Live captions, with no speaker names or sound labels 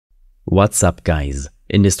What's up guys?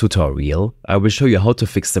 In this tutorial, I will show you how to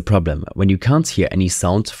fix the problem when you can't hear any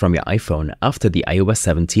sound from your iPhone after the iOS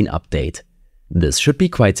 17 update. This should be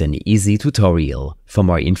quite an easy tutorial. For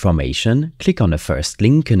more information, click on the first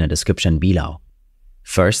link in the description below.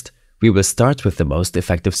 First, we will start with the most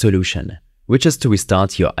effective solution, which is to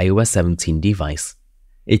restart your iOS 17 device.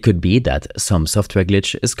 It could be that some software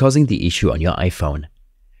glitch is causing the issue on your iPhone.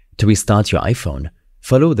 To restart your iPhone,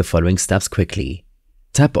 follow the following steps quickly.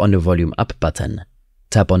 Tap on the volume up button,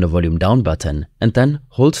 tap on the volume down button, and then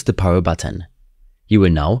hold the power button. You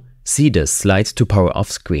will now see the slide to power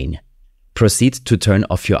off screen. Proceed to turn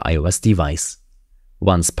off your iOS device.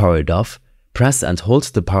 Once powered off, press and hold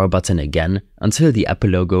the power button again until the Apple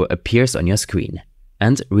logo appears on your screen,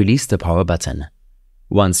 and release the power button.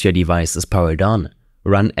 Once your device is powered on,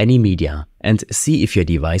 run any media and see if your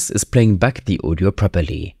device is playing back the audio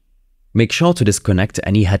properly. Make sure to disconnect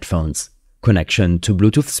any headphones, connection to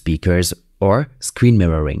Bluetooth speakers, or screen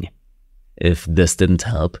mirroring. If this didn't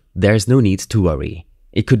help, there's no need to worry.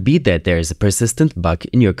 It could be that there is a persistent bug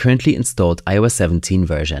in your currently installed iOS 17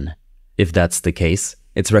 version. If that's the case,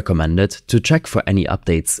 it's recommended to check for any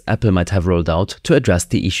updates Apple might have rolled out to address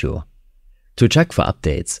the issue. To check for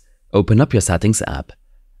updates, open up your Settings app,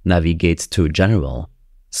 navigate to General,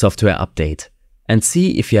 Software Update, and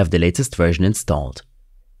see if you have the latest version installed.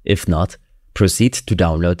 If not, proceed to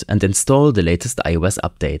download and install the latest iOS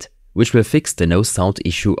update, which will fix the no sound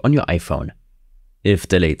issue on your iPhone. If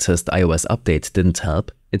the latest iOS update didn't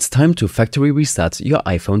help, it's time to factory reset your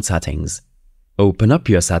iPhone settings. Open up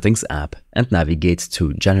your Settings app and navigate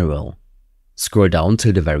to General. Scroll down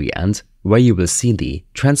till the very end, where you will see the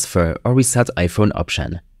Transfer or Reset iPhone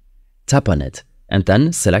option. Tap on it and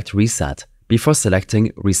then select Reset before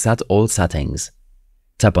selecting Reset All Settings.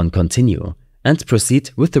 Tap on Continue and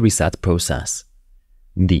proceed with the reset process.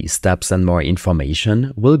 These steps and more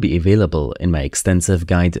information will be available in my extensive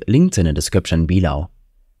guide linked in the description below.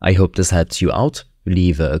 I hope this helped you out.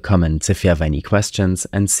 Leave a comment if you have any questions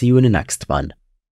and see you in the next one.